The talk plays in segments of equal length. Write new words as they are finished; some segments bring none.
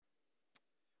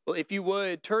Well, if you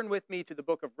would, turn with me to the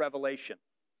book of Revelation.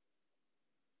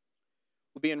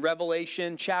 We'll be in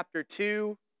Revelation chapter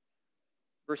 2,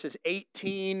 verses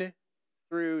 18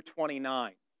 through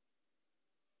 29.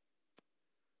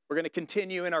 We're going to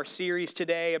continue in our series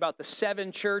today about the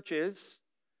 7 churches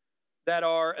that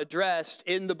are addressed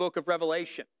in the book of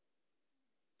Revelation.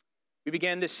 We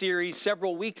began this series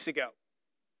several weeks ago,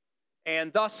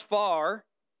 and thus far,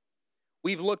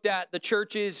 we've looked at the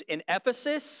churches in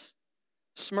Ephesus,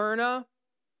 Smyrna,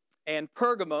 and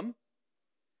Pergamum,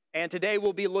 and today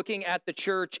we'll be looking at the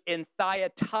church in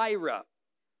Thyatira,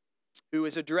 who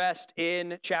is addressed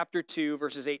in chapter 2,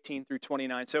 verses 18 through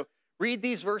 29. So read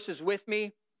these verses with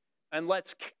me, and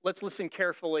let's listen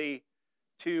carefully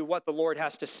to what the Lord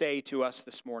has to say to us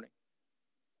this morning.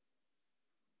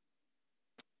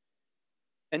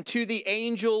 And to the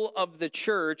angel of the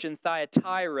church in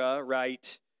Thyatira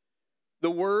write,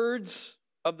 the words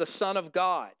of the Son of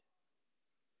God,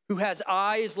 who has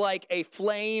eyes like a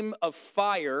flame of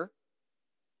fire,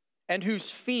 and whose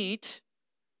feet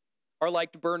are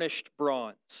like burnished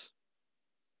bronze.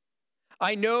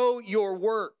 I know your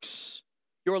works,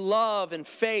 your love and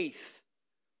faith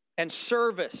and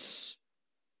service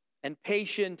and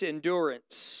patient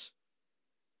endurance,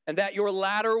 and that your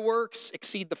latter works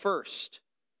exceed the first.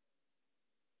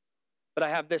 But I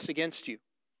have this against you,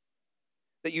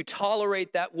 that you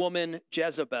tolerate that woman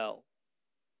Jezebel,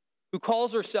 who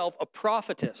calls herself a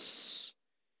prophetess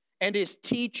and is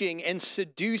teaching and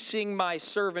seducing my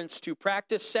servants to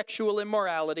practice sexual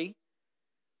immorality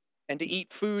and to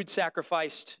eat food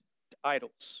sacrificed to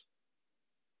idols.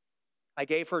 I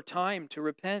gave her time to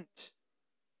repent,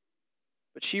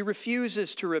 but she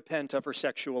refuses to repent of her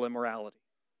sexual immorality.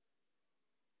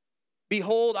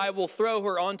 Behold, I will throw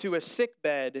her onto a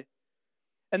sickbed,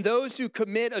 and those who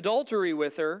commit adultery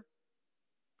with her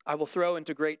I will throw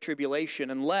into great tribulation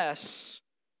unless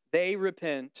they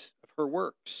repent of her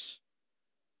works.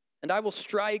 And I will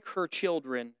strike her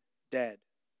children dead.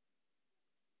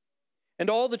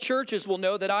 And all the churches will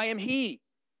know that I am he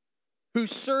who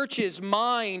searches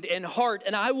mind and heart,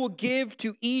 and I will give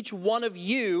to each one of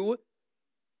you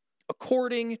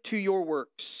according to your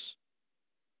works.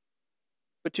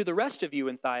 But to the rest of you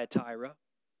in Thyatira,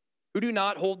 who do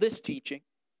not hold this teaching,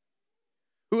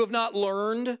 who have not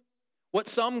learned what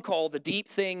some call the deep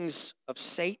things of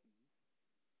Satan,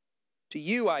 to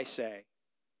you I say,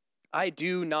 I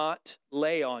do not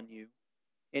lay on you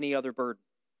any other burden.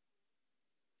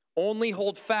 Only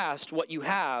hold fast what you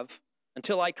have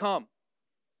until I come.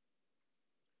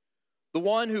 The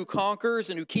one who conquers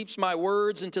and who keeps my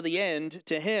words unto the end,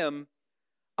 to him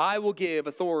I will give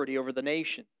authority over the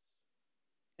nations,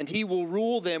 and he will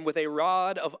rule them with a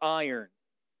rod of iron,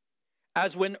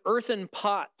 as when earthen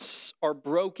pots are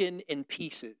broken in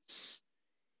pieces,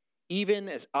 even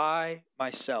as I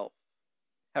myself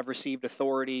have received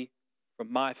authority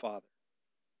from my Father.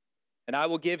 And I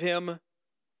will give him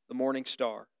the morning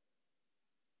star.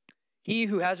 He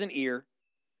who has an ear,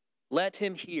 let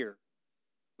him hear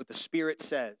what the Spirit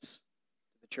says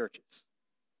to the churches.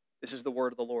 This is the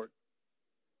word of the Lord.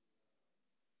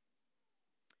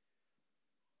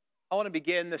 I want to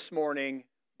begin this morning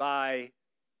by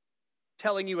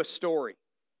telling you a story.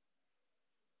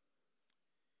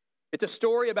 It's a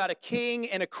story about a king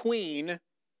and a queen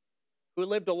who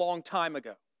lived a long time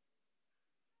ago.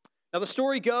 Now, the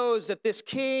story goes that this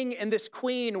king and this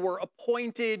queen were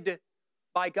appointed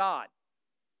by God.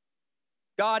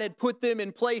 God had put them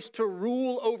in place to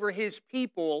rule over his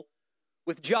people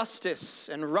with justice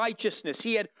and righteousness.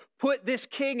 He had put this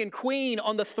king and queen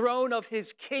on the throne of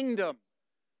his kingdom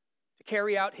to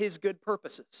carry out his good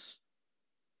purposes.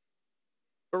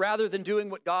 But rather than doing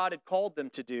what God had called them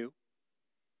to do,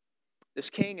 this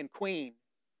king and queen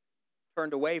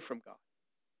turned away from God.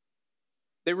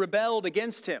 They rebelled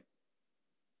against him.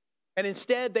 And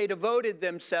instead, they devoted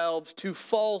themselves to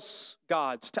false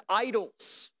gods, to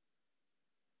idols.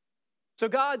 So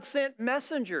God sent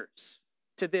messengers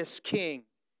to this king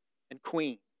and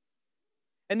queen.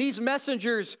 And these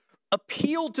messengers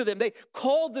appealed to them. They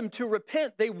called them to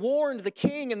repent. They warned the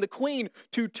king and the queen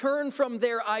to turn from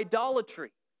their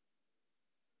idolatry.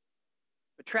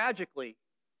 But tragically,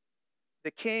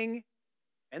 the king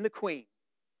and the queen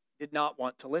did not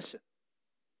want to listen.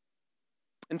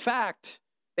 In fact,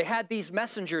 they had these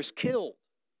messengers killed.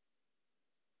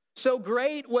 So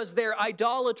great was their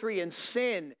idolatry and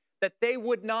sin that they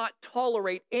would not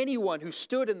tolerate anyone who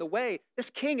stood in the way.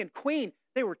 This king and queen,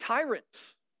 they were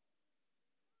tyrants.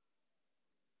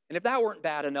 And if that weren't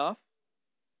bad enough,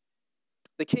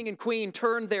 the king and queen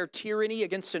turned their tyranny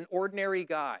against an ordinary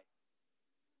guy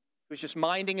who was just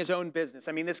minding his own business.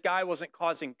 I mean, this guy wasn't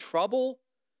causing trouble.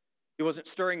 He wasn't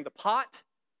stirring the pot.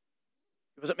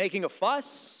 He wasn't making a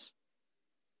fuss.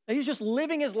 He was just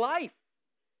living his life.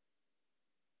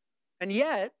 And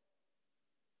yet,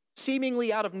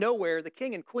 seemingly out of nowhere, the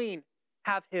king and queen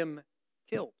have him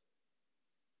killed.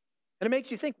 And it makes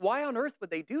you think, why on earth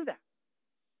would they do that?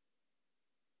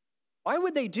 Why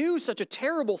would they do such a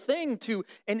terrible thing to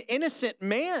an innocent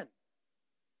man?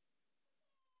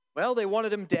 Well, they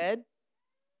wanted him dead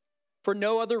for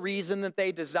no other reason than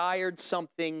they desired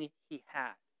something he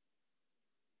had.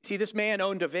 See, this man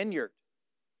owned a vineyard,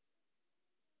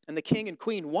 and the king and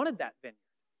queen wanted that vineyard.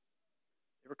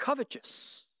 They were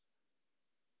covetous.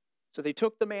 So they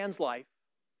took the man's life,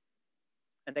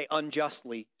 and they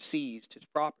unjustly seized his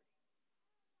property.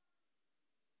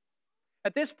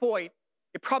 At this point,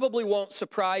 it probably won't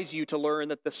surprise you to learn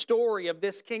that the story of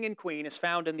this king and queen is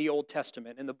found in the Old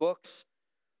Testament, in the books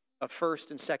of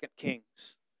 1st and 2nd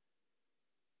Kings.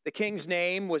 The king's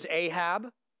name was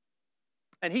Ahab,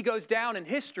 and he goes down in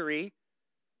history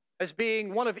as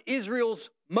being one of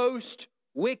Israel's most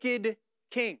wicked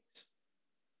kings,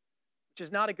 which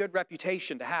is not a good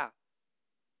reputation to have.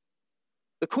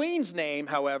 The queen's name,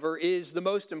 however, is the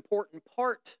most important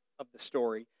part of the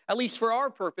story, at least for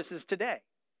our purposes today.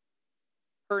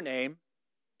 Her name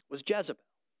was Jezebel.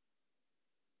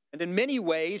 And in many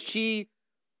ways, she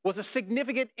was a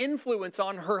significant influence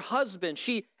on her husband.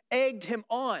 She egged him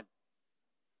on.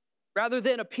 Rather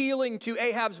than appealing to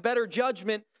Ahab's better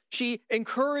judgment, she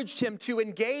encouraged him to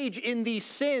engage in these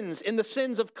sins, in the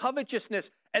sins of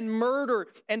covetousness and murder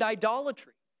and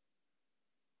idolatry.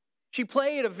 She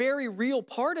played a very real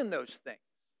part in those things.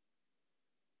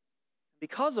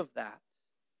 Because of that,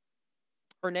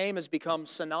 her name has become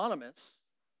synonymous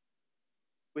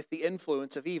with the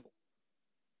influence of evil,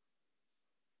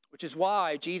 which is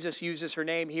why Jesus uses her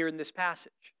name here in this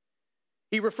passage.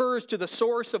 He refers to the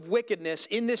source of wickedness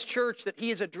in this church that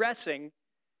he is addressing.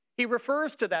 He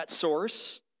refers to that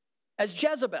source as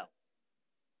Jezebel.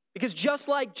 Because just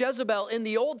like Jezebel in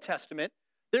the Old Testament,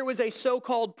 there was a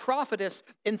so-called prophetess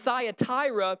in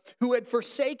Thyatira who had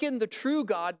forsaken the true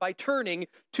God by turning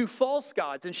to false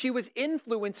gods. And she was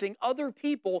influencing other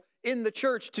people in the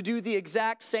church to do the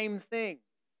exact same thing.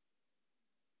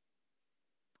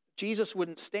 Jesus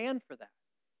wouldn't stand for that.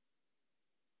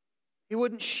 He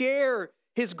wouldn't share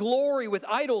his glory with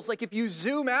idols. Like if you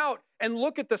zoom out and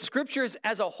look at the scriptures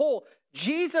as a whole,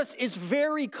 Jesus is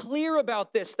very clear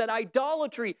about this, that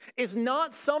idolatry is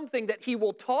not something that he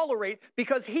will tolerate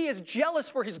because he is jealous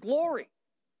for his glory.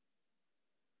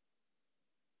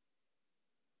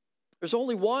 There's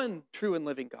only one true and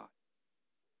living God,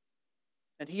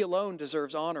 and he alone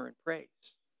deserves honor and praise.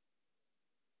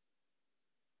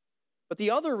 But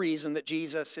the other reason that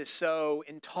Jesus is so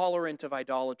intolerant of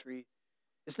idolatry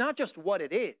is not just what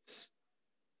it is,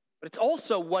 but it's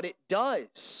also what it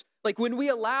does. Like when we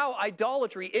allow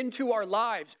idolatry into our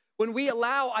lives, when we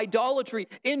allow idolatry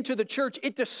into the church,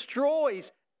 it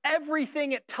destroys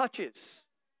everything it touches.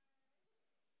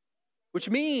 Which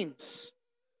means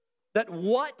that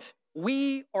what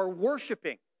we are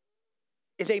worshiping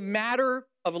is a matter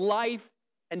of life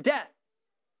and death.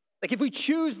 Like if we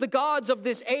choose the gods of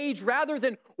this age rather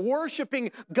than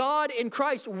worshiping God in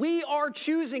Christ, we are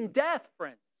choosing death,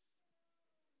 friends.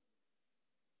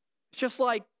 It's just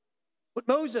like what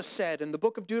Moses said in the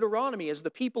book of Deuteronomy as the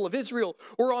people of Israel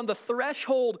were on the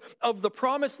threshold of the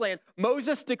promised land.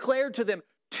 Moses declared to them,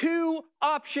 2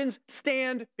 options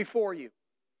stand before you.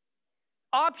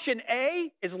 Option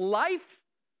A is life,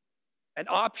 and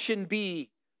option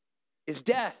B is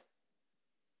death.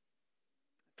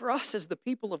 For us as the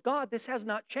people of God, this has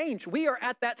not changed. We are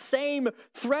at that same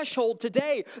threshold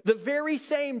today. The very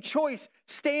same choice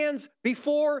stands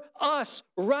before us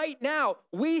right now.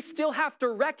 We still have to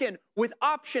reckon with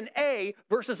option A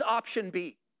versus option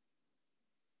B.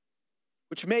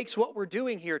 Which makes what we're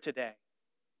doing here today,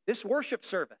 this worship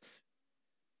service,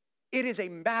 it is a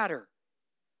matter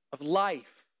of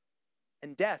life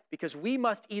and death because we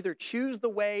must either choose the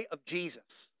way of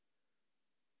Jesus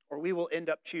or we will end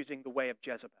up choosing the way of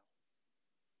Jezebel.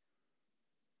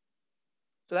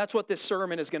 So that's what this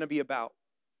sermon is going to be about.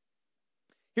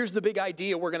 Here's the big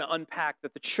idea we're going to unpack,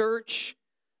 that the church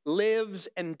lives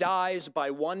and dies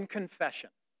by one confession.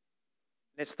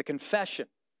 And it's the confession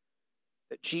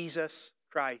that Jesus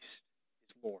Christ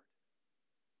is Lord.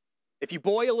 If you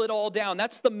boil it all down,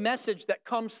 that's the message that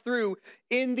comes through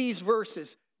in these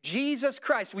verses. Jesus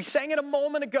Christ, we sang it a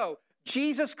moment ago,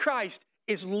 Jesus Christ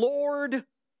is Lord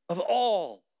of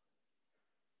all.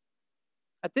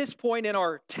 At this point in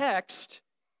our text,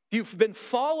 if you've been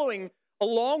following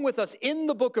along with us in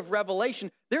the book of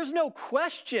Revelation, there's no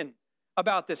question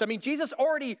about this. I mean, Jesus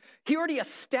already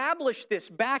established this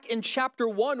back in chapter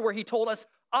 1 where he told us,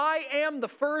 I am the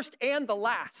first and the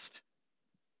last.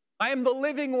 I am the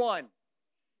living one.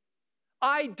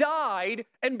 I died,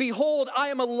 and behold, I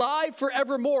am alive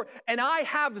forevermore, and I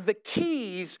have the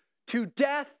keys to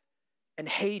death and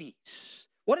Hades.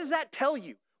 What does that tell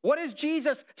you? What is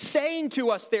Jesus saying to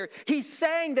us there? He's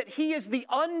saying that he is the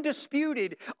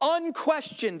undisputed,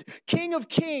 unquestioned King of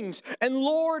kings and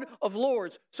Lord of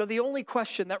lords. So the only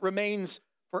question that remains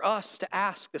for us to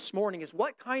ask this morning is,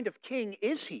 what kind of king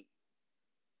is he?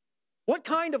 What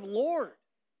kind of Lord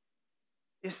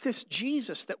is this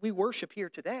Jesus that we worship here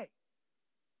today?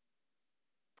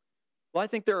 Well, I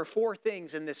think there are 4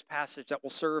 things in this passage that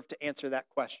will serve to answer that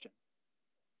question.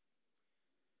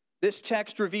 This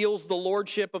text reveals the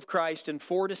lordship of Christ in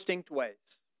 4 distinct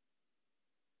ways.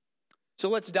 So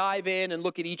let's dive in and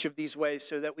look at each of these ways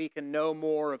so that we can know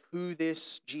more of who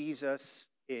this Jesus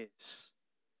is.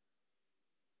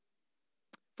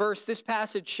 First, this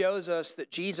passage shows us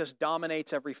that Jesus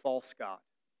dominates every false god.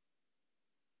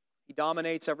 He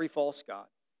dominates every false god.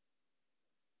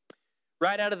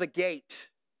 Right out of the gate,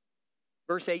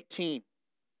 verse 18,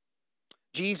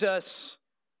 Jesus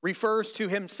refers to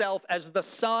himself as the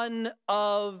Son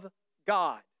of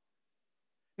God.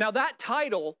 Now that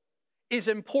title is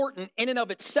important in and of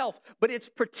itself, but it's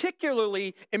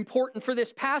particularly important for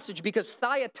this passage because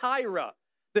Thyatira,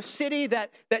 the city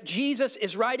that Jesus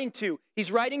is writing to,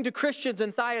 he's writing to Christians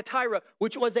in Thyatira,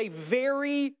 which was a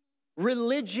very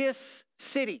religious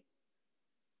city.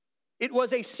 It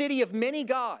was a city of many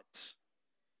gods.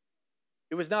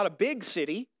 It was not a big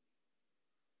city.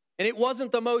 And it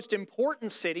wasn't the most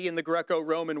important city in the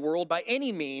Greco-Roman world by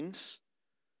any means.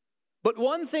 But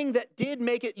one thing that did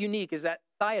make it unique is that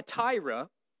Thyatira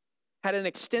had an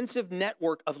extensive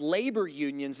network of labor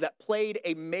unions that played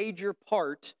a major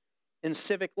part in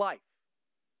civic life.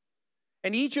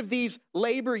 And each of these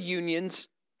labor unions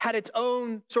had its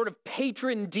own sort of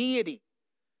patron deity.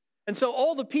 And so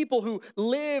all the people who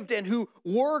lived and who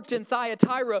worked in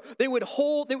Thyatira, they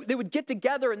would get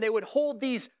together and they would hold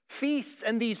these feasts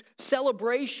and these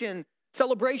celebrations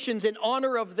in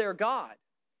honor of their god.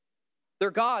 Their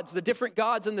gods, the different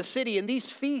gods in the city. And these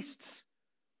feasts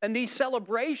and these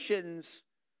celebrations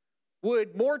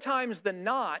would, more times than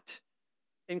not,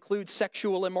 include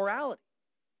sexual immorality.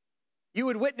 You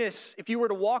would witness, if you were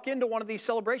to walk into one of these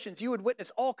celebrations, you would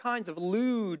witness all kinds of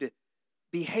lewd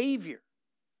behavior.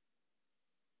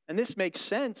 And this makes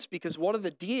sense because one of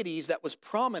the deities that was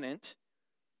prominent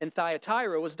in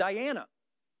Thyatira was Diana.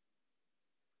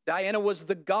 Diana was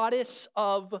the goddess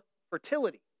of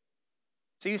fertility.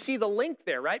 So you see the link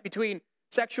there, right, between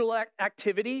sexual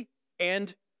activity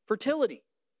and fertility.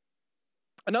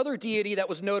 Another deity that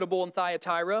was notable in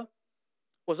Thyatira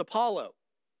was Apollo,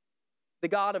 the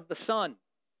god of the sun.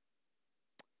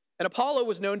 And Apollo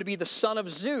was known to be the son of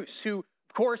Zeus, who,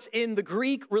 of course, in the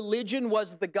Greek religion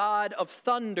was the god of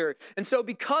thunder. And so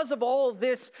because of all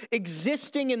this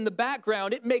existing in the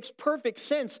background, it makes perfect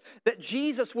sense that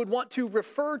Jesus would want to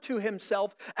refer to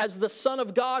himself as the Son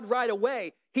of God right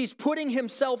away. He's putting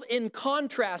himself in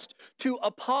contrast to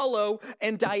Apollo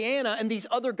and Diana and these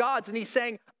other gods. And he's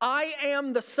saying, I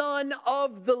am the Son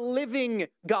of the living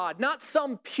God, not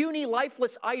some puny,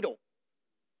 lifeless idol.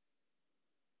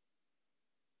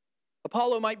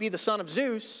 Apollo might be the son of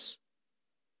Zeus,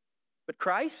 but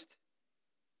Christ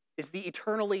is the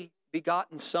eternally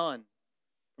begotten Son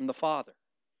from the Father.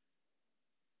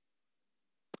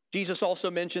 Jesus also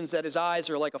mentions that his eyes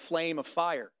are like a flame of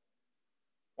fire.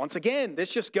 Once again,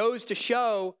 this just goes to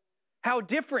show how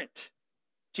different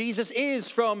Jesus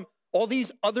is from all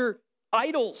these other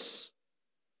idols.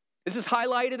 This is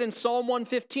highlighted in Psalm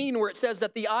 115, where it says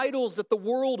that the idols that the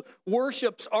world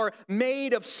worships are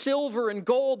made of silver and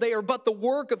gold. They are but the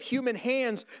work of human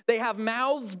hands. They have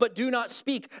mouths but do not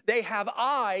speak. They have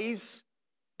eyes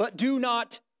but do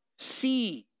not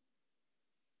see.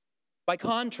 By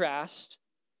contrast,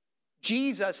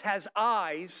 Jesus has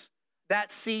eyes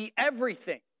that see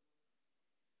everything.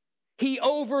 He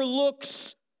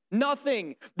overlooks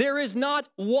nothing. There is not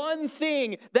one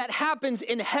thing that happens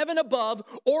in heaven above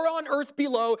or on earth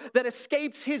below that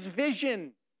escapes his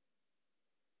vision.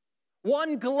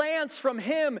 One glance from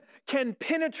him can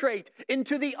penetrate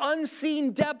into the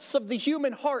unseen depths of the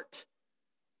human heart.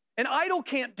 An idol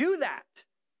can't do that.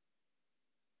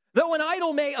 Though an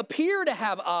idol may appear to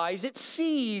have eyes, it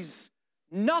sees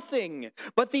nothing.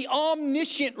 But the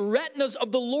omniscient retinas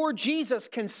of the Lord Jesus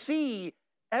can see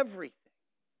everything.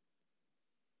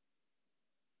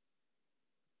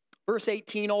 Verse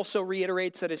 18 also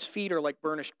reiterates that his feet are like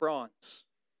burnished bronze.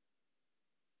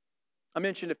 I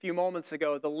mentioned a few moments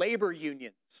ago the labor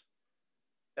unions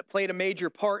that played a major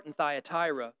part in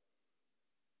Thyatira.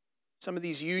 Some of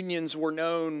these unions were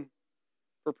known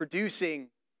for producing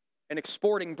and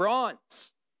exporting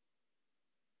bronze.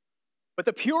 But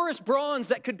the purest bronze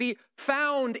that could be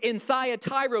found in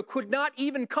Thyatira could not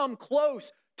even come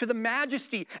close to the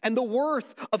majesty and the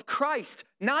worth of Christ,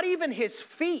 not even his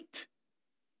feet.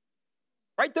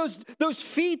 Right? Those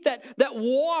feet that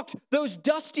walked those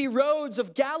dusty roads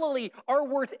of Galilee are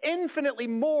worth infinitely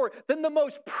more than the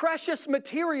most precious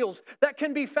materials that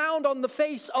can be found on the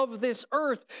face of this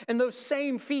earth. And those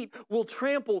same feet will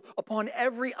trample upon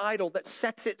every idol that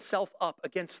sets itself up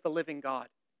against the living God.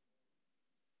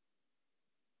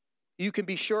 You can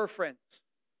be sure, friends,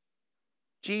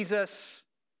 Jesus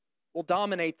will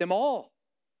dominate them all.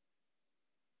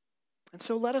 And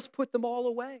so let us put them all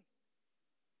away.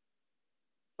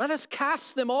 Let us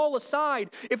cast them all aside.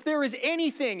 If there is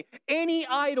anything, any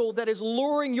idol that is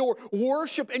luring your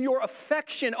worship and your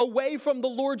affection away from the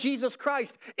Lord Jesus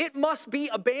Christ, it must be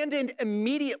abandoned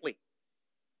immediately.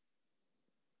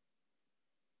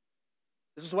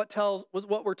 This is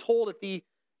what we're told at the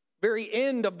very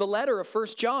end of the letter of 1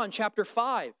 John chapter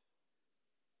 5.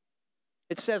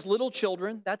 It says, little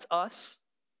children, that's us.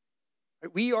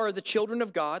 We are the children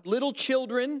of God. Little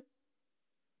children,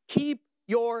 keep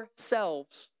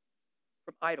yourselves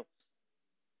from idols.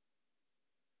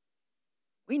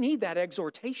 We need that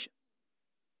exhortation.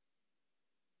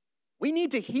 We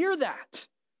need to hear that.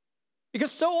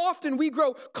 Because so often we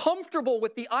grow comfortable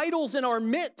with the idols in our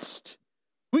midst.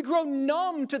 We grow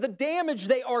numb to the damage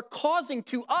they are causing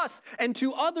to us and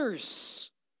to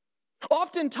others.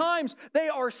 Oftentimes, they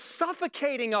are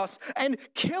suffocating us and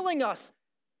killing us,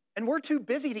 and we're too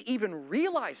busy to even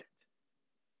realize it.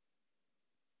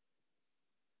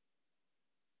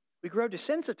 We grow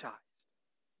desensitized.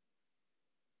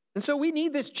 And so we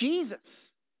need this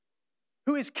Jesus,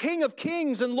 who is King of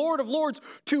Kings and Lord of Lords,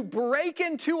 to break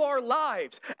into our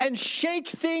lives and shake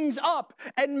things up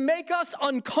and make us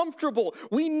uncomfortable.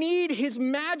 We need his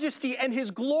majesty and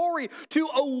his glory to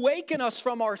awaken us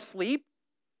from our sleep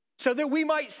so that we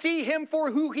might see him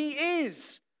for who he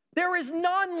is. There is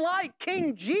none like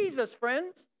King Jesus,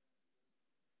 friends.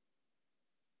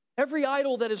 Every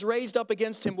idol that is raised up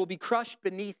against him will be crushed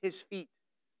beneath his feet.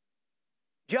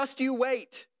 Just you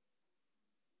wait.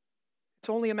 It's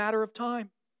only a matter of time.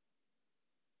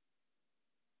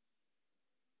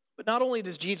 But not only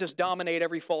does Jesus dominate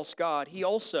every false god, he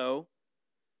also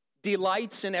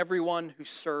delights in everyone who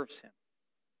serves him.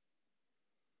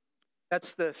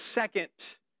 That's the second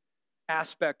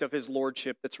aspect of his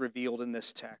lordship that's revealed in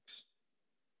this text.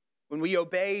 When we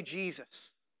obey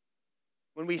Jesus,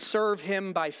 when we serve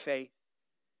him by faith,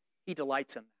 he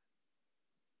delights in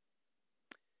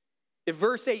that. If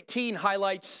verse 18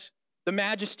 highlights the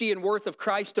majesty and worth of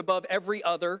Christ above every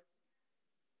other,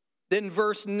 then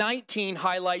verse 19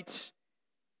 highlights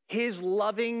his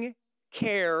loving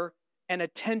care and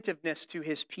attentiveness to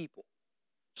his people.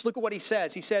 Just look at what he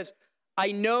says. He says,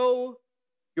 I know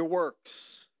your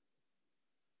works.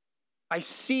 I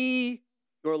see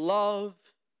your love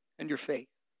and your faith.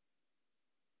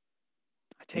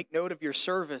 I take note of your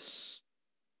service,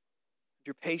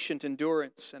 your patient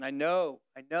endurance, and I know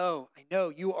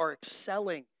you are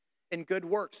excelling in good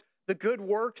works. The good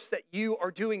works that you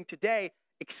are doing today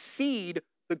exceed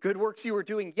the good works you were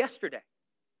doing yesterday.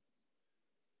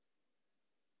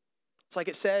 It's like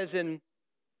it says in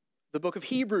the book of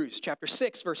Hebrews, chapter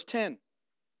 6, verse 10.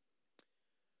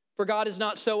 For God is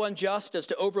not so unjust as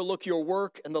to overlook your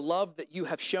work and the love that you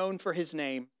have shown for his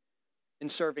name in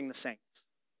serving the saints.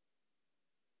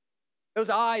 Those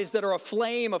eyes that are a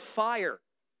flame of fire,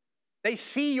 they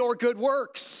see your good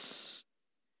works.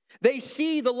 They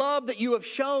see the love that you have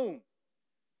shown.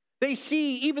 They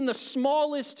see even the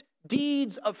smallest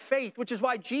deeds of faith, which is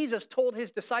why Jesus told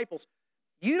his disciples,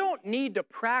 you don't need to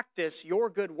practice your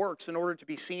good works in order to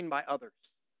be seen by others.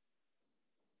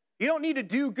 You don't need to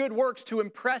do good works to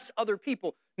impress other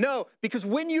people. No, because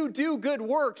when you do good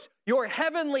works, your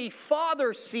heavenly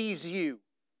Father sees you.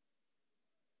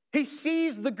 He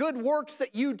sees the good works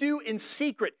that you do in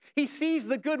secret. He sees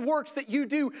the good works that you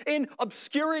do in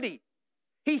obscurity.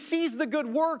 He sees the good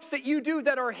works that you do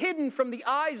that are hidden from the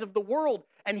eyes of the world,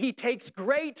 and he takes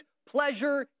great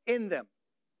pleasure in them.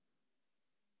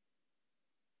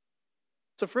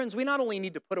 So friends, we not only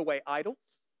need to put away idols,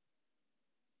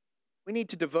 we need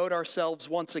to devote ourselves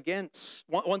once again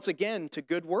to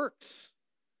good works.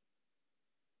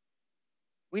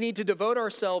 We need to devote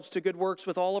ourselves to good works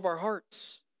with all of our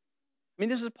hearts. I mean,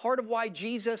 this is part of why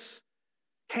Jesus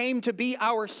came to be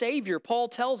our Savior. Paul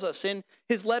tells us in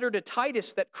his letter to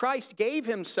Titus that Christ gave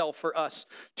himself for us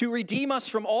to redeem us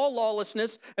from all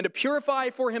lawlessness and to purify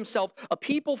for himself a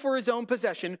people for his own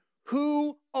possession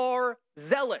who are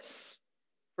zealous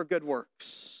for good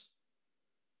works.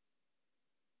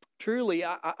 Truly,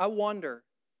 I wonder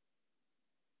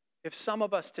if some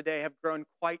of us today have grown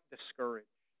quite discouraged.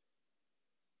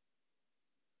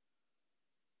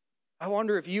 I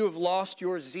wonder if you have lost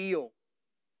your zeal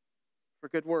for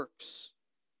good works.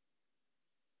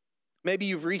 Maybe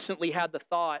you've recently had the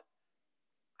thought,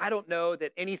 I don't know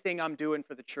that anything I'm doing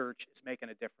for the church is making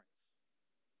a difference.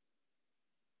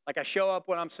 Like I show up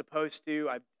when I'm supposed to,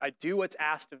 I do what's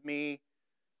asked of me,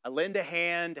 I lend a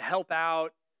hand to help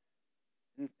out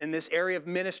in this area of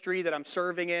ministry that I'm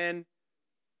serving in.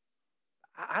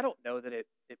 I don't know that it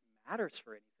matters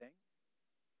for anything.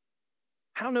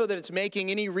 I don't know that it's making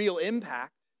any real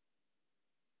impact.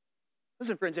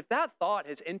 Listen, friends, if that thought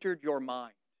has entered your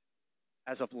mind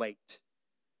as of late,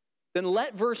 then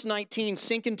let verse 19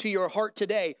 sink into your heart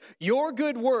today. Your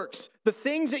good works, the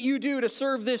things that you do to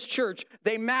serve this church,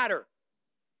 they matter.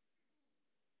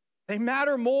 They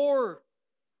matter more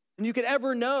than you could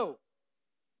ever know.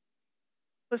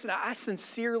 Listen, I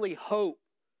sincerely hope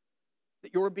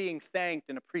that you're being thanked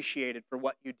and appreciated for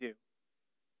what you do.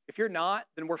 If you're not,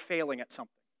 then we're failing at something.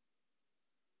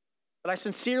 But I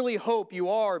sincerely hope you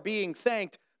are being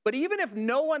thanked. But even if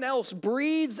no one else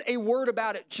breathes a word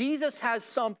about it, Jesus has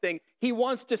something he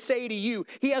wants to say to you.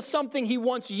 He has something he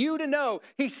wants you to know.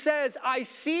 He says, I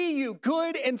see you,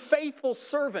 good and faithful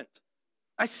servant.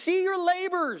 I see your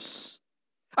labors.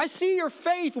 I see your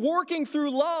faith working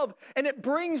through love, and it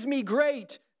brings me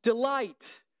great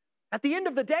delight. At the end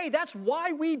of the day, that's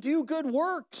why we do good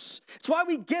works. It's why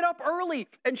we get up early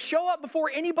and show up before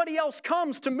anybody else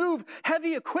comes to move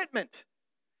heavy equipment.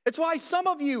 It's why some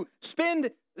of you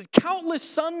spend countless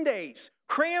Sundays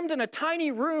crammed in a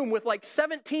tiny room with like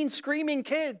 17 screaming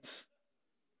kids.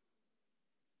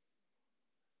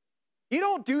 You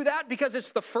don't do that because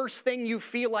it's the first thing you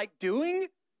feel like doing.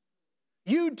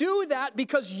 You do that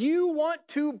because you want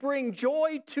to bring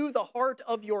joy to the heart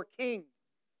of your King.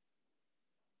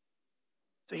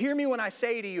 So hear me when I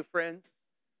say to you, friends,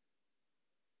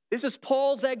 this is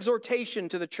Paul's exhortation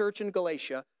to the church in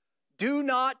Galatia. Do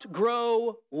not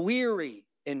grow weary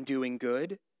in doing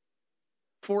good,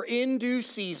 for in due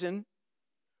season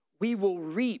we will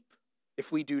reap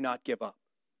if we do not give up.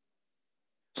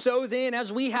 So then,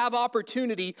 as we have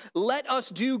opportunity, let us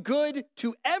do good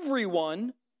to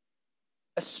everyone,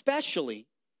 especially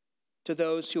to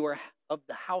those who are of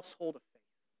the household of faith.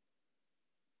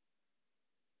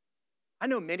 I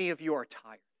know many of you are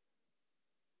tired.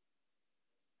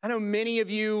 I know many of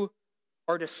you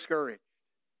are discouraged.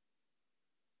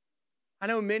 I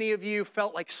know many of you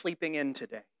felt like sleeping in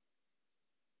today.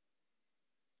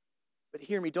 But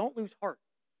hear me, don't lose heart.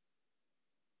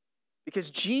 Because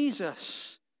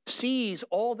Jesus sees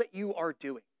all that you are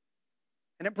doing.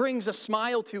 And it brings a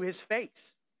smile to his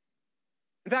face.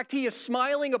 In fact, he is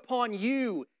smiling upon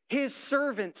you, his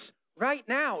servants, right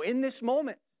now, in this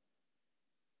moment.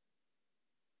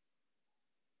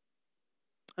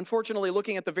 Unfortunately,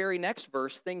 looking at the very next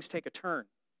verse, things take a turn.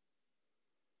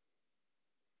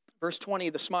 Verse 20,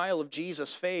 the smile of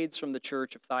Jesus fades from the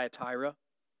church of Thyatira.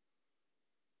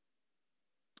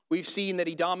 We've seen that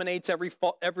he dominates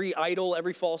every idol,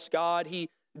 every false god. He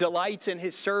delights in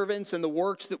his servants and the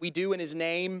works that we do in his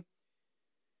name.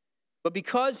 But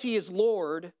because he is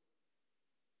Lord,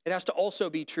 it has to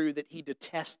also be true that he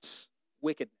detests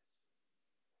wickedness.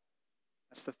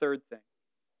 That's the third thing.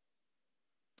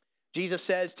 Jesus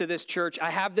says to this church,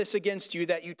 I have this against you,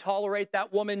 that you tolerate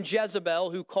that woman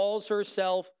Jezebel who calls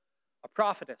herself a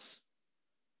prophetess.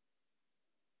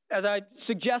 As I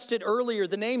suggested earlier,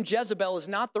 the name Jezebel is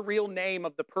not the real name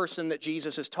of the person that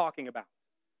Jesus is talking about.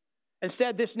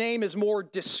 Instead, this name is more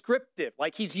descriptive,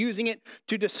 like he's using it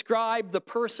to describe the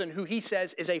person who he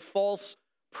says is a false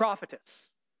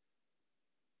prophetess.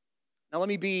 Now, let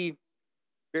me be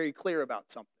very clear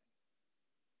about something.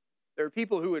 There are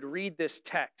people who would read this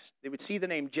text, they would see the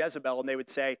name Jezebel, and they would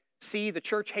say, see, the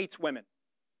church hates women.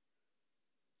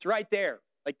 It's right there.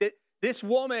 Like this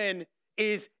woman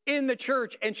is in the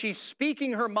church, and she's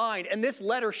speaking her mind, and this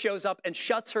letter shows up and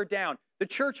shuts her down. The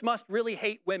church must really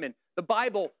hate women. The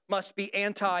Bible must be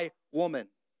anti-woman.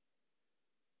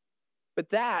 But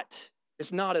that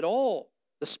is not at all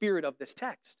the spirit of this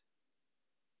text.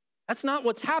 That's not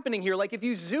what's happening here. Like if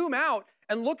you zoom out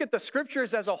and look at the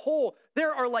scriptures as a whole,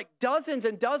 there are like dozens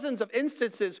and dozens of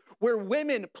instances where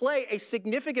women play a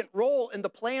significant role in the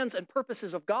plans and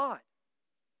purposes of God.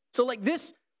 So like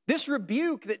this This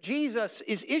rebuke that Jesus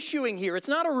is issuing here, it's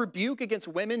not a rebuke against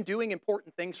women doing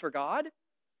important things for God.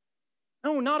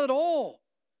 No, not at all.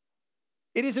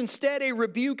 It is instead a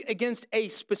rebuke against a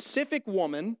specific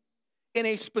woman in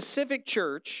a specific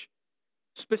church,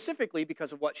 specifically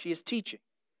because of what she is teaching.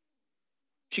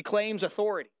 She claims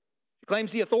authority. She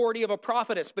claims the authority of a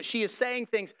prophetess, but she is saying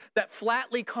things that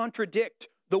flatly contradict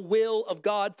the will of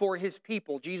God for his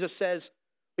people. Jesus says,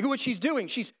 look at what she's doing.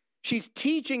 She's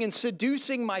teaching and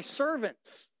seducing my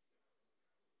servants.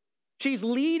 She's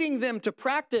leading them to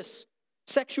practice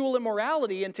sexual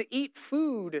immorality and to eat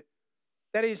food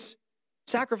that is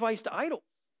sacrificed to idols.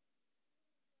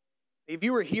 If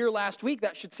you were here last week,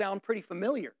 that should sound pretty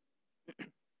familiar.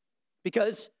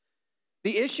 Because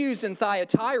the issues in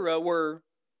Thyatira were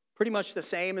pretty much the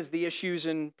same as the issues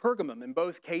in Pergamum. In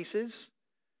both cases,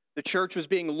 the church was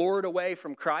being lured away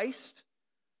from Christ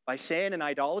by sin and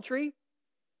idolatry,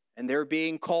 and they're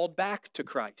being called back to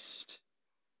Christ.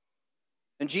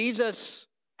 And Jesus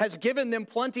has given them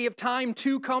plenty of time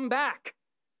to come back.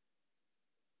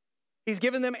 He's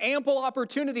given them ample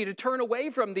opportunity to turn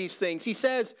away from these things. He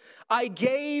says, I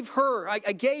gave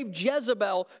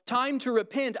Jezebel time to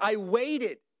repent. I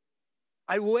waited.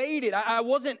 I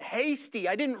wasn't hasty.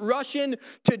 I didn't rush in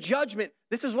to judgment.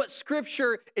 This is what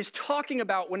Scripture is talking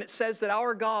about when it says that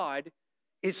our God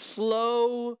is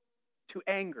slow to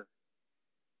anger.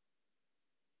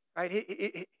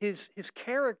 Right? His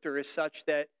character is such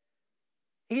that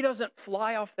he doesn't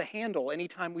fly off the handle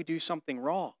anytime we do something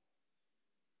wrong.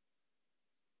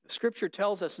 The Scripture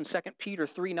tells us in 2 Peter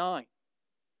 3:9,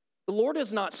 the Lord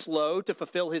is not slow to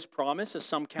fulfill his promise, as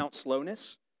some count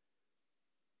slowness,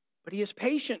 but he is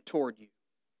patient toward you,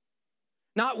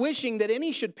 not wishing that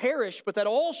any should perish, but that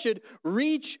all should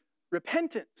reach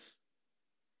repentance.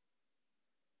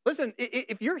 Listen,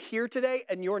 if you're here today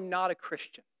and you're not a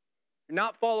Christian, you're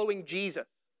not following Jesus,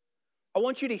 I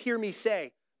want you to hear me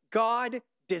say, God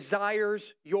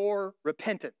desires your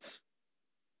repentance.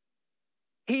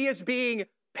 He is being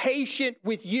patient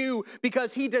with you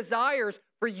because he desires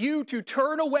for you to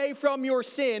turn away from your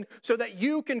sin so that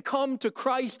you can come to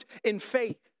Christ in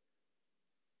faith.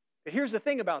 But here's the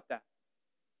thing about that.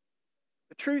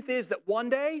 The truth is that one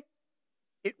day,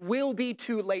 it will be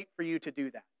too late for you to do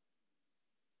that.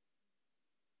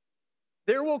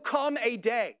 There will come a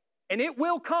day, and it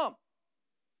will come.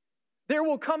 There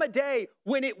will come a day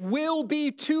when it will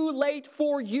be too late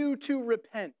for you to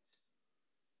repent.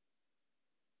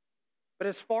 But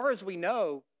as far as we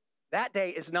know, that day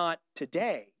is not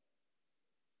today.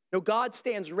 No, God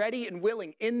stands ready and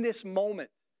willing in this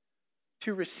moment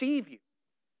to receive you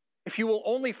if you will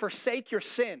only forsake your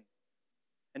sin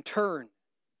and turn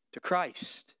to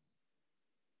Christ.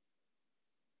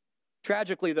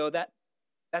 Tragically, though,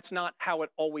 that's not how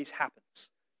it always happens.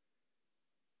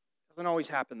 It doesn't always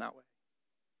happen that way.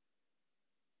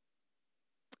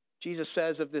 Jesus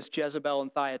says of this Jezebel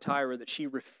in Thyatira that she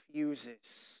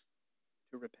refuses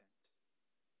to repent.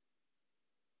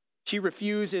 She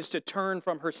refuses to turn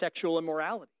from her sexual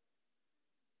immorality.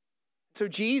 So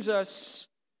Jesus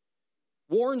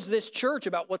warns this church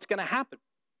about what's going to happen.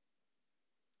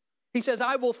 He says,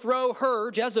 I will throw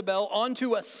her, Jezebel,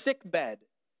 onto a sick bed,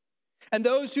 and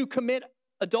those who commit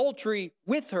adultery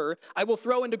with her I will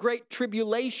throw into great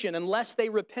tribulation unless they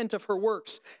repent of her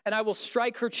works, and I will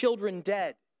strike her children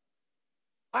dead.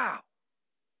 Wow,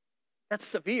 that's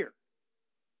severe.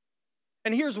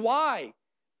 And here's why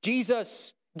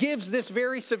Jesus gives this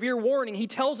very severe warning. He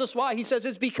tells us why. He says,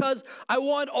 it's because I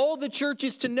want all the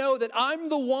churches to know that I'm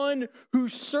the one who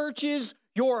searches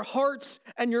your hearts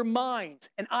and your minds,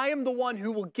 and I am the one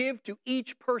who will give to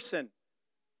each person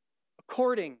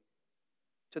according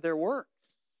to their works.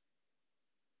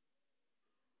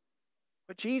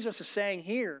 What Jesus is saying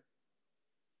here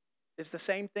is the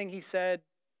same thing he said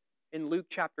in Luke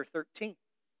chapter 13.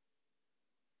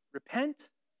 Repent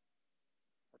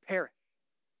or perish.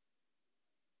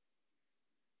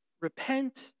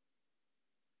 Repent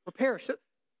or perish.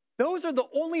 Those are the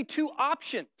only two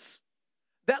options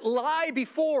that lie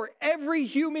before every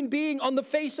human being on the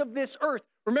face of this earth.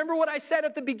 Remember what I said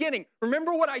at the beginning.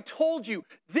 Remember what I told you.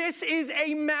 This is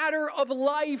a matter of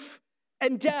life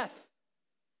and death.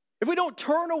 If we don't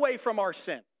turn away from our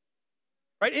sin,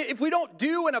 right? If we don't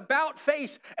do an about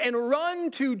face and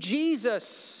run to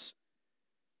Jesus,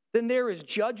 then there is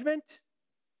judgment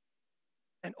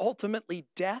and ultimately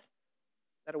death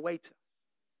that awaits us.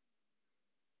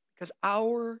 Because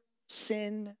our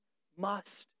sin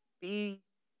must be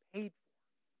paid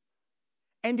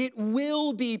for. And it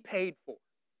will be paid for.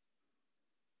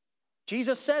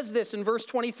 Jesus says this in verse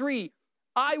 23,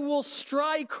 I will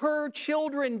strike her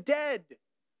children dead.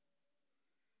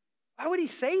 Why would he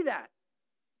say that?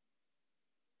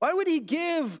 Why would he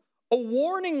give a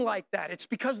warning like that? It's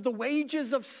because the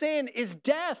wages of sin is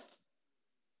death.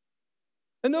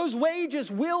 And those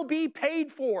wages will be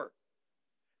paid for.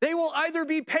 They will either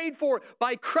be paid for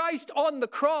by Christ on the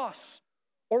cross,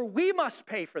 or we must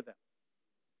pay for them.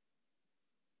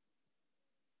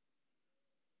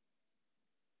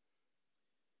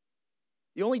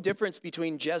 The only difference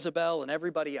between Jezebel and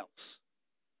everybody else,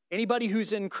 anybody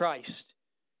who's in Christ,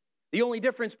 the only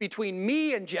difference between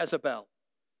me and Jezebel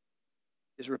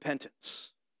is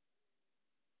repentance.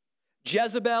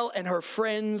 Jezebel and her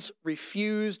friends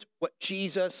refused what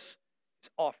Jesus is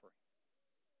offering.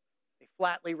 They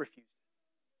flatly refused it.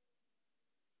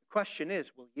 The question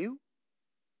is, will you?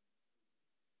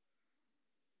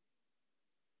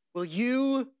 Will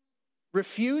you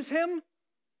refuse him?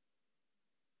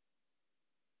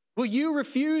 Will you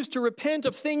refuse to repent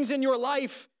of things in your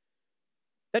life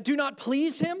that do not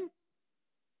please him?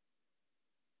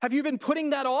 Have you been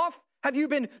putting that off? Have you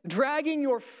been dragging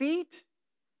your feet?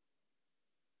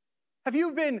 Have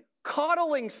you been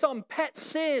coddling some pet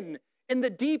sin in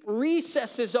the deep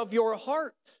recesses of your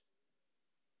heart?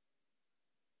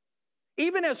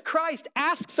 Even as Christ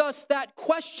asks us that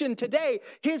question today,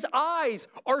 his eyes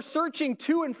are searching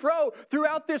to and fro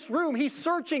throughout this room. He's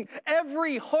searching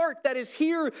every heart that is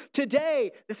here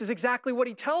today. This is exactly what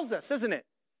he tells us, isn't it?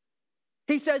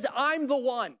 He says, I'm the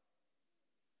one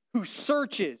who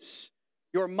searches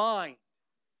your mind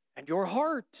and your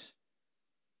heart.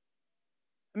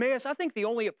 Emmaus, I think the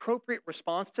only appropriate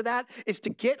response to that is to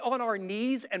get on our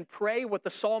knees and pray what the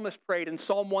psalmist prayed in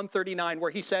Psalm 139,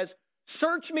 where he says,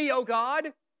 search me, O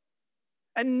God,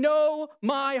 and know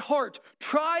my heart.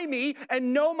 Try me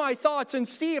and know my thoughts and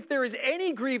see if there is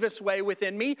any grievous way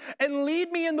within me and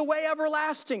lead me in the way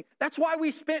everlasting. That's why we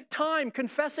spent time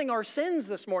confessing our sins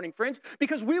this morning, friends,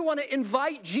 because we want to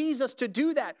invite Jesus to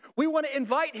do that. We want to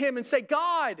invite him and say,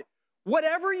 God,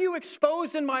 whatever you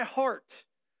expose in my heart,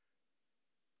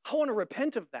 I want to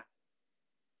repent of that.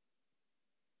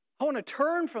 I want to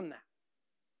turn from that.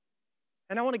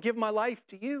 And I want to give my life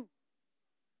to you.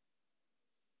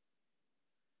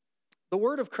 The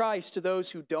word of Christ to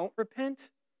those who don't repent, it's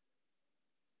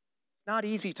not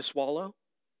easy to swallow.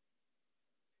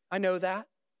 I know that.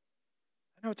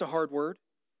 I know it's a hard word.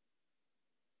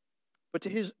 But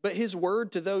his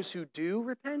word to those who do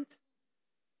repent,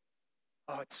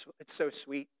 oh, it's so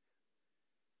sweet.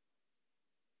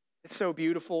 It's so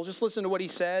beautiful. Just listen to what he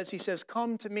says. He says,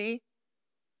 come to me.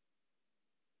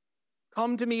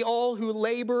 Come to me, all who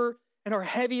labor and are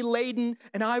heavy laden,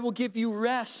 and I will give you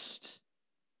rest.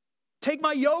 Take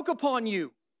my yoke upon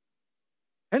you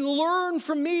and learn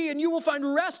from me, and you will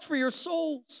find rest for your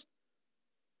souls.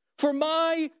 For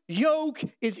my yoke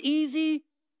is easy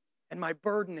and my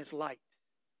burden is light.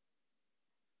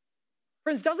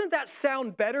 Friends, doesn't that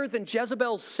sound better than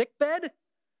Jezebel's sickbed?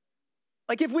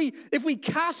 Like if we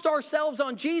cast ourselves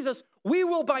on Jesus, we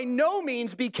will by no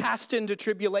means be cast into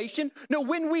tribulation. No,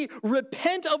 when we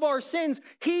repent of our sins,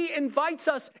 he invites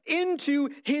us into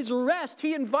his rest.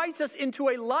 He invites us into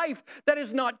a life that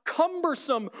is not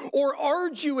cumbersome or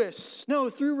arduous. No,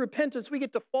 through repentance, we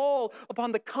get to fall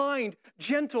upon the kind,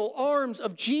 gentle arms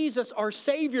of Jesus, our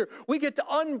Savior. We get to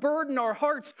unburden our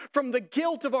hearts from the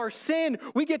guilt of our sin.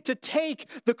 We get to take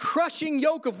the crushing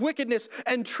yoke of wickedness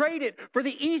and trade it for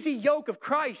the easy yoke of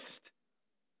Christ.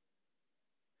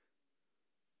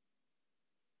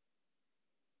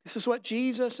 This is what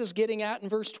Jesus is getting at in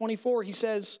verse 24. He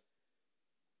says,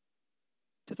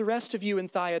 to the rest of you in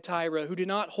Thyatira who do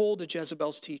not hold to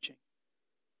Jezebel's teaching,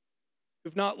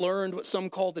 who've not learned what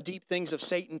some call the deep things of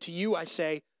Satan, to you I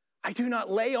say, I do not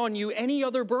lay on you any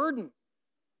other burden.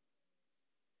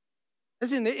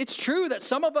 Listen, it's true that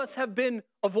some of us have been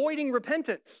avoiding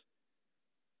repentance.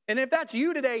 And if that's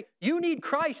you today, you need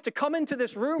Christ to come into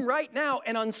this room right now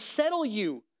and unsettle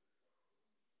you.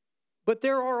 But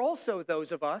there are also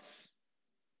those of us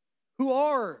who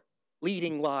are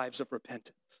leading lives of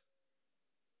repentance.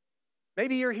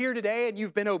 Maybe you're here today and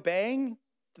you've been obeying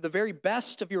to the very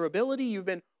best of your ability. You've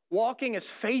been walking as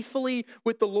faithfully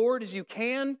with the Lord as you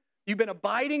can. You've been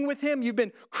abiding with him. You've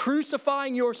been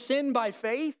crucifying your sin by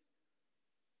faith.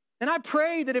 And I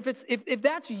pray that if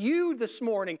that's you this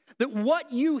morning, that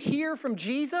what you hear from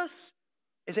Jesus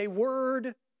is a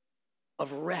word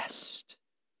of rest,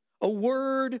 a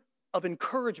word of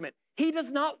encouragement. He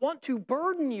does not want to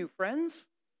burden you, friends.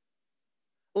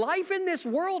 Life in this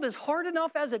world is hard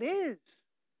enough as it is.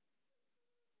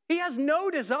 He has no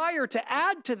desire to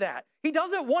add to that. He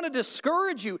doesn't want to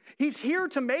discourage you. He's here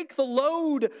to make the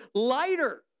load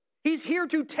lighter. He's here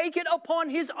to take it upon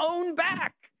his own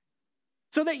back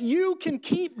so that you can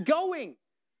keep going.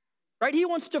 right? He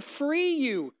wants to free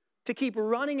you to keep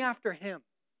running after him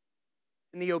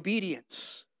in the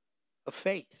obedience of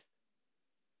faith.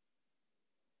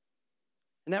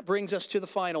 And that brings us to the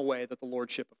final way that the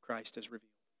lordship of Christ is revealed.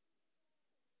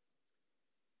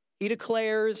 He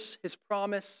declares his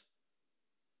promise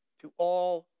to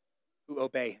all who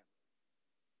obey him.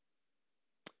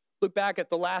 Look back at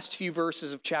the last few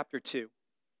verses of chapter 2.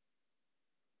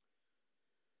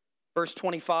 Verse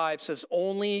 25 says,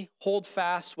 "Only hold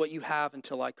fast what you have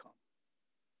until I come.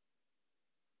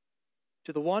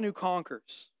 To the one who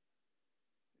conquers,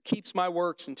 keeps my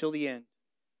works until the end,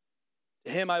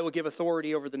 to him I will give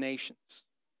authority over the nations.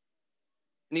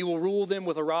 And he will rule them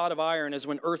with a rod of iron, as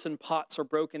when earthen pots are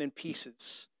broken in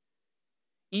pieces.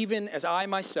 Even as I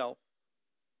myself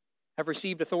have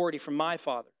received authority from my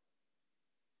Father.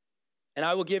 And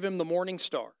I will give him the morning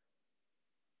star.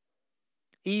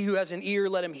 He who has an ear,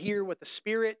 let him hear what the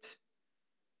Spirit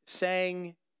is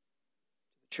saying to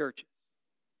the churches."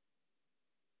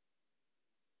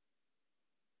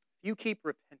 If you keep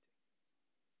repenting,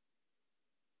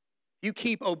 if you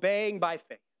keep obeying by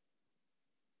faith,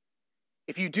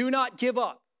 if you do not give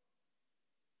up,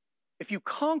 if you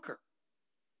conquer,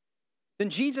 then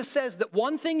Jesus says that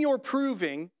one thing you're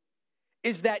proving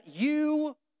is that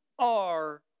you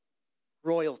are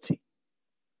royalty.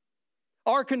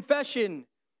 Our confession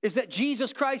is that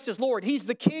Jesus Christ is Lord. He's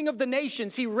the King of the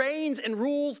nations. He reigns and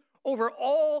rules over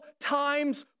all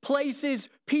times, places,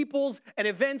 peoples, and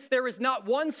events. There is not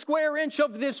one square inch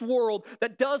of this world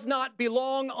that does not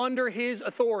belong under his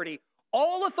authority.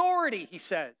 All authority, he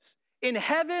says, in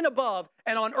heaven above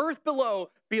and on earth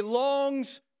below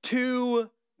belongs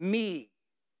to me.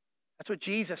 That's what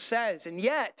Jesus says. And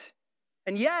yet,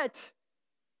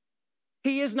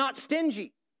 he is not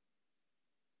stingy.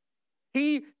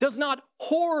 He does not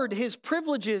hoard his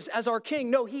privileges as our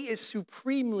king. No, he is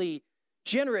supremely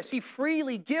generous. He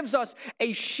freely gives us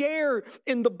a share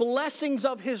in the blessings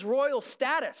of his royal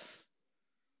status.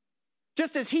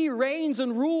 Just as he reigns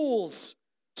and rules,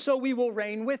 so we will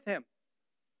reign with him.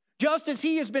 Just as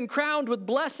he has been crowned with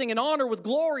blessing and honor, with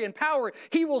glory and power,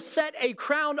 he will set a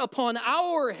crown upon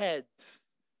our heads.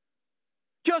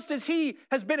 Just as he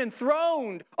has been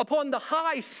enthroned upon the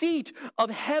high seat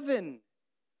of heaven,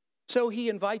 so he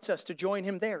invites us to join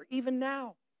him there, even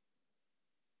now.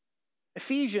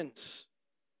 Ephesians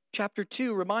chapter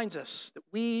 2 reminds us that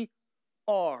we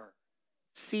are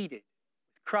seated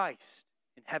with Christ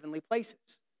in heavenly places.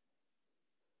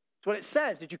 That's what it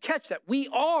says. Did you catch that? We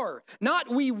are, not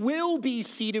we will be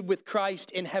seated with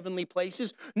Christ in heavenly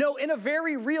places. No, in a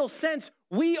very real sense,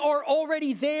 we are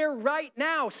already there right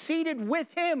now, seated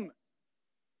with him.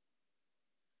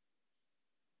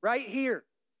 Right here.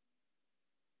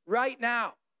 Right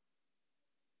now.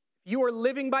 If you are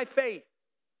living by faith,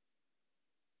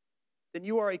 then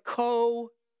you are a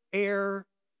co-heir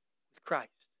with Christ.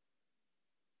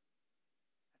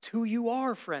 That's who you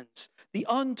are, friends. The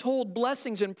untold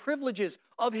blessings and privileges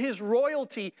of his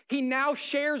royalty, he now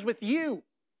shares with you.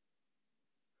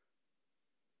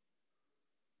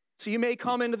 So you may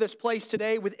come into this place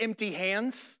today with empty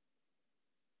hands.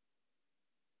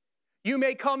 You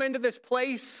may come into this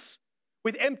place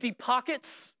with empty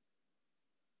pockets,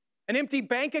 an empty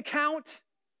bank account,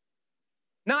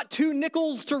 not 2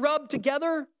 nickels to rub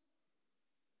together.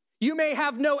 You may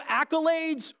have no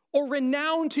accolades or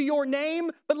renown to your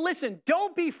name, but listen,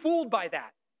 don't be fooled by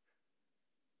that.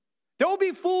 Don't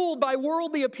be fooled by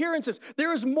worldly appearances.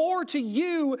 There is more to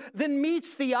you than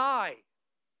meets the eye.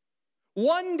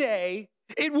 One day,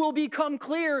 it will become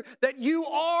clear that you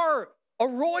are a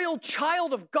royal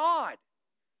child of God.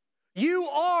 You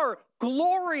are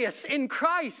glorious in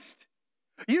Christ.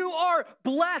 You are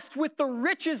blessed with the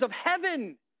riches of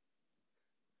heaven.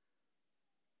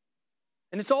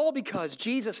 And it's all because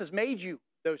Jesus has made you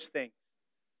those things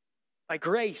by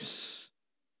grace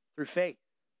through faith.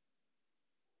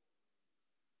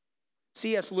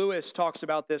 C.S. Lewis talks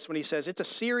about this when he says, it's a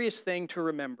serious thing to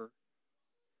remember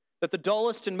that the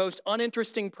dullest and most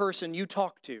uninteresting person you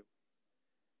talk to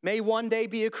may one day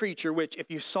be a creature which, if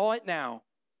you saw it now,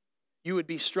 you would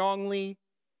be strongly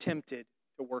tempted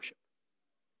to worship.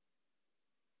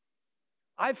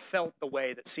 I've felt the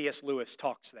way that C.S. Lewis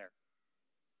talks there.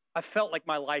 I felt like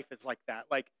my life is like that.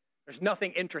 Like there's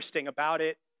nothing interesting about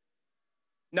it.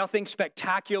 Nothing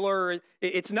spectacular.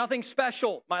 It's nothing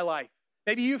special, my life.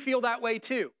 Maybe you feel that way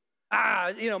too.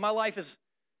 My life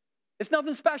it's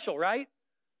nothing special, right?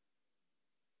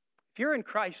 If you're in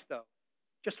Christ, though,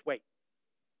 just wait.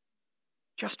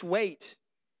 Just wait.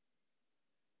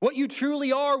 What you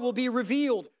truly are will be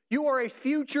revealed. You are a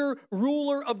future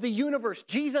ruler of the universe.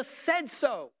 Jesus said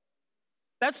so.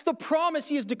 That's the promise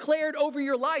he has declared over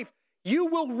your life. You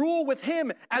will rule with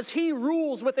him as he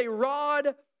rules with a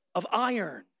rod of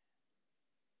iron.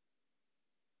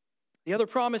 The other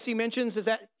promise he mentions is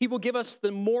that he will give us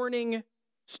the morning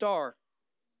star.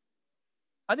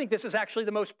 I think this is actually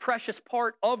the most precious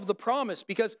part of the promise,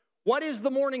 because what is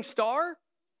the morning star?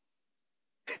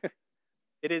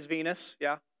 It is Venus,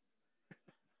 yeah.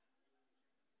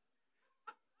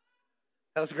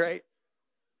 That was great.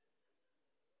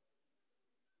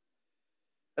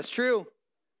 That's true.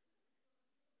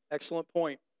 Excellent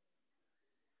point.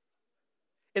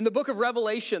 In the book of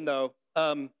Revelation, though,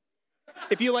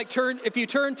 if you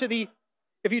turn to the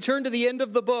end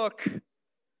of the book,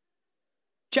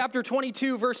 chapter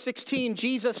 22, verse 16,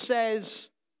 Jesus says,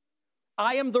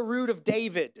 I am the root of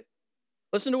David.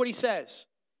 Listen to what he says.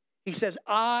 He says,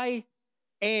 I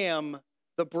am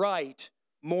the bright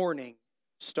morning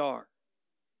star.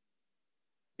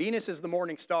 Venus is the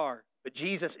morning star, but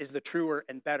Jesus is the truer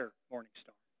and better morning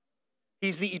star.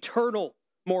 He's the eternal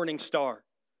morning star.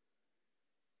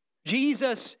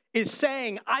 Jesus is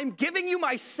saying, I'm giving you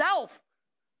myself.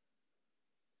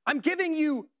 I'm giving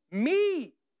you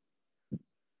me.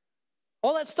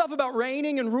 All that stuff about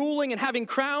reigning and ruling and having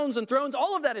crowns and thrones,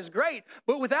 all of that is great.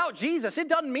 But without Jesus, it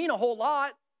doesn't mean a whole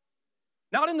lot.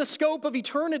 Not in the scope of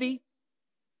eternity.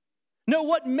 No,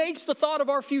 what makes the thought of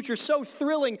our future so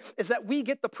thrilling is that we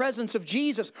get the presence of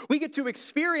Jesus. We get to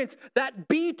experience that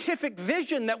beatific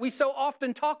vision that we so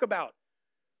often talk about,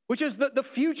 which is the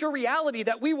future reality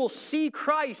that we will see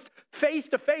Christ face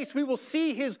to face. We will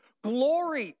see his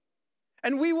glory,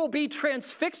 and we will be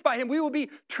transfixed by him. We will be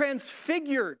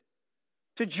transfigured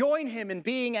to join him in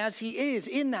being as he is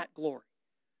in that glory.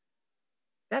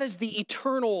 That is the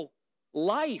eternal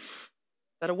life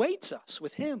that awaits us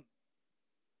with him.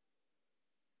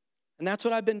 And that's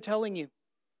what I've been telling you.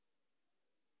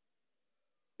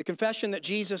 The confession that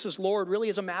Jesus is Lord really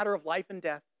is a matter of life and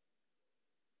death.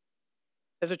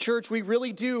 As a church, we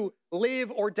really do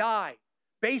live or die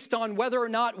based on whether or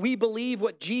not we believe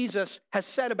what Jesus has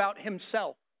said about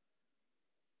himself.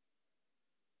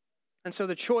 And so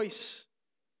the choice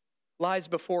lies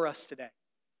before us today.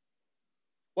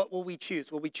 What will we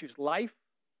choose? Will we choose life,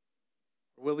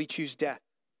 or will we choose death?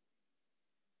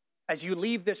 As you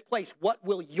leave this place, what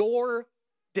will your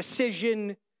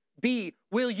decision be?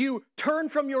 Will you turn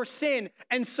from your sin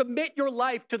and submit your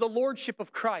life to the lordship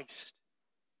of Christ?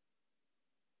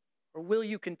 Or will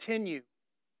you continue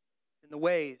in the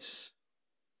ways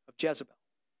of Jezebel?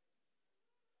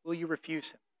 Will you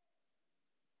refuse him?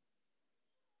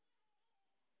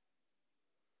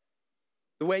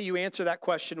 The way you answer that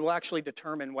question will actually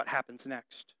determine what happens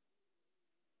next.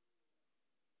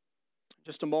 In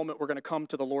just a moment, we're going to come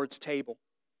to the Lord's table.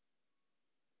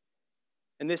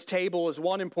 And this table is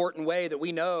one important way that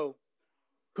we know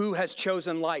who has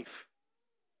chosen life.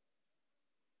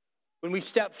 When we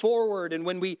step forward and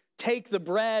when we take the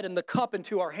bread and the cup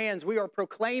into our hands, we are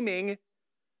proclaiming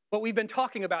what we've been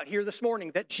talking about here this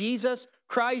morning, that Jesus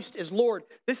Christ is Lord.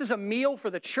 This is a meal for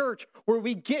the church where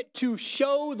we get to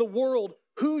show the world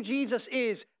who Jesus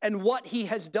is and what he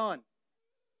has done.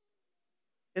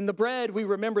 In the bread, we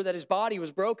remember that his body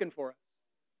was broken for us.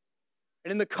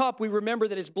 And in the cup, we remember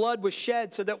that his blood was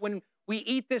shed so that when we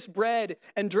eat this bread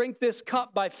and drink this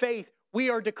cup by faith, we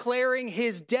are declaring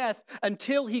his death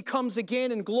until he comes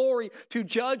again in glory to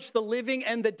judge the living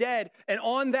and the dead. And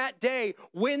on that day,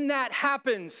 when that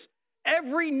happens,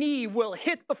 every knee will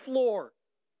hit the floor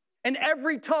and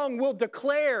every tongue will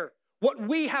declare what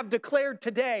we have declared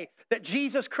today, that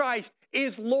Jesus Christ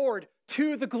is Lord,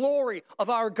 to the glory of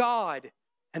our God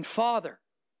and Father.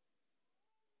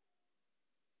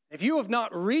 If you have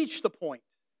not reached the point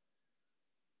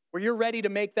where you're ready to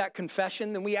make that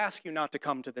confession, then we ask you not to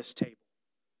come to this table.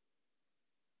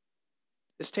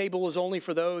 This table is only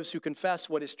for those who confess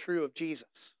what is true of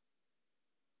Jesus.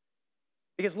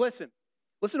 Because listen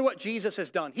to what Jesus has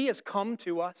done. He has come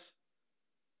to us.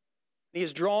 He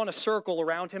has drawn a circle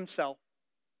around himself.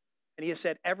 And he has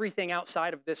said, everything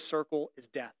outside of this circle is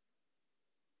death.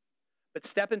 But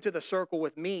step into the circle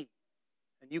with me,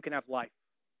 and you can have life.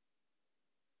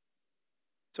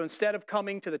 So instead of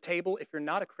coming to the table, if you're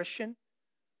not a Christian,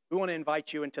 we want to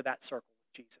invite you into that circle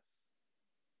with Jesus.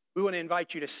 We want to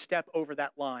invite you to step over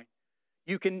that line.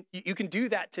 You can do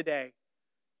that today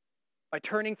by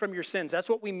turning from your sins. That's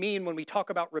what we mean when we talk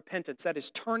about repentance. That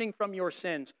is turning from your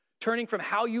sins, turning from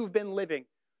how you've been living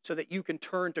so that you can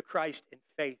turn to Christ in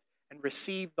faith and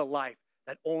receive the life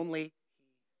that only he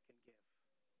can give.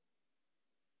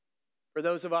 For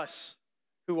those of us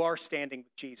who are standing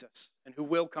with Jesus and who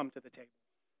will come to the table,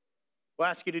 we'll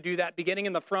ask you to do that beginning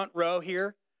in the front row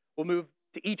here. We'll move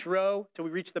to each row till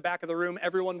we reach the back of the room.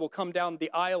 Everyone will come down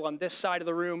the aisle on this side of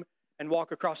the room, and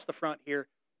walk across the front here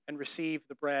and receive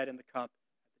the bread and the cup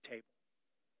at the table.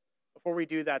 Before we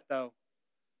do that, though,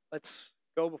 let's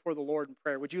go before the Lord in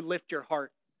prayer. Would you lift your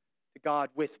heart to God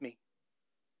with me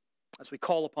as we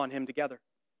call upon him together?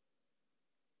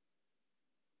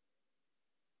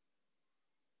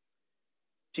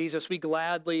 Jesus, we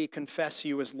gladly confess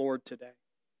you as Lord today.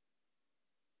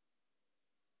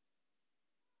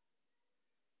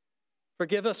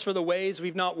 Forgive us for the ways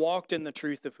we've not walked in the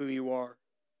truth of who you are.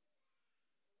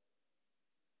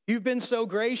 You've been so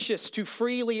gracious to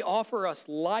freely offer us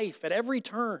life at every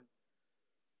turn.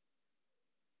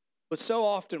 But so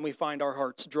often we find our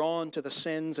hearts drawn to the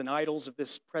sins and idols of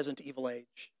this present evil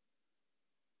age.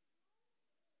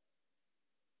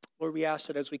 Lord, we ask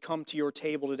that as we come to your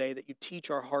table today, that you teach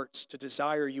our hearts to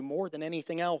desire you more than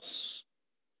anything else.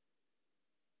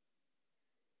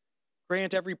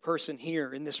 Grant every person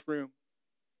here in this room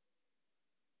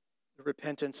the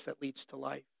repentance that leads to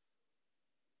life.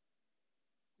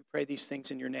 We pray these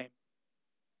things in your name.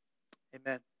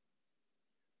 Amen.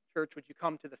 Church, would you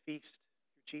come to the feast?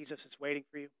 Jesus is waiting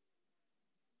for you.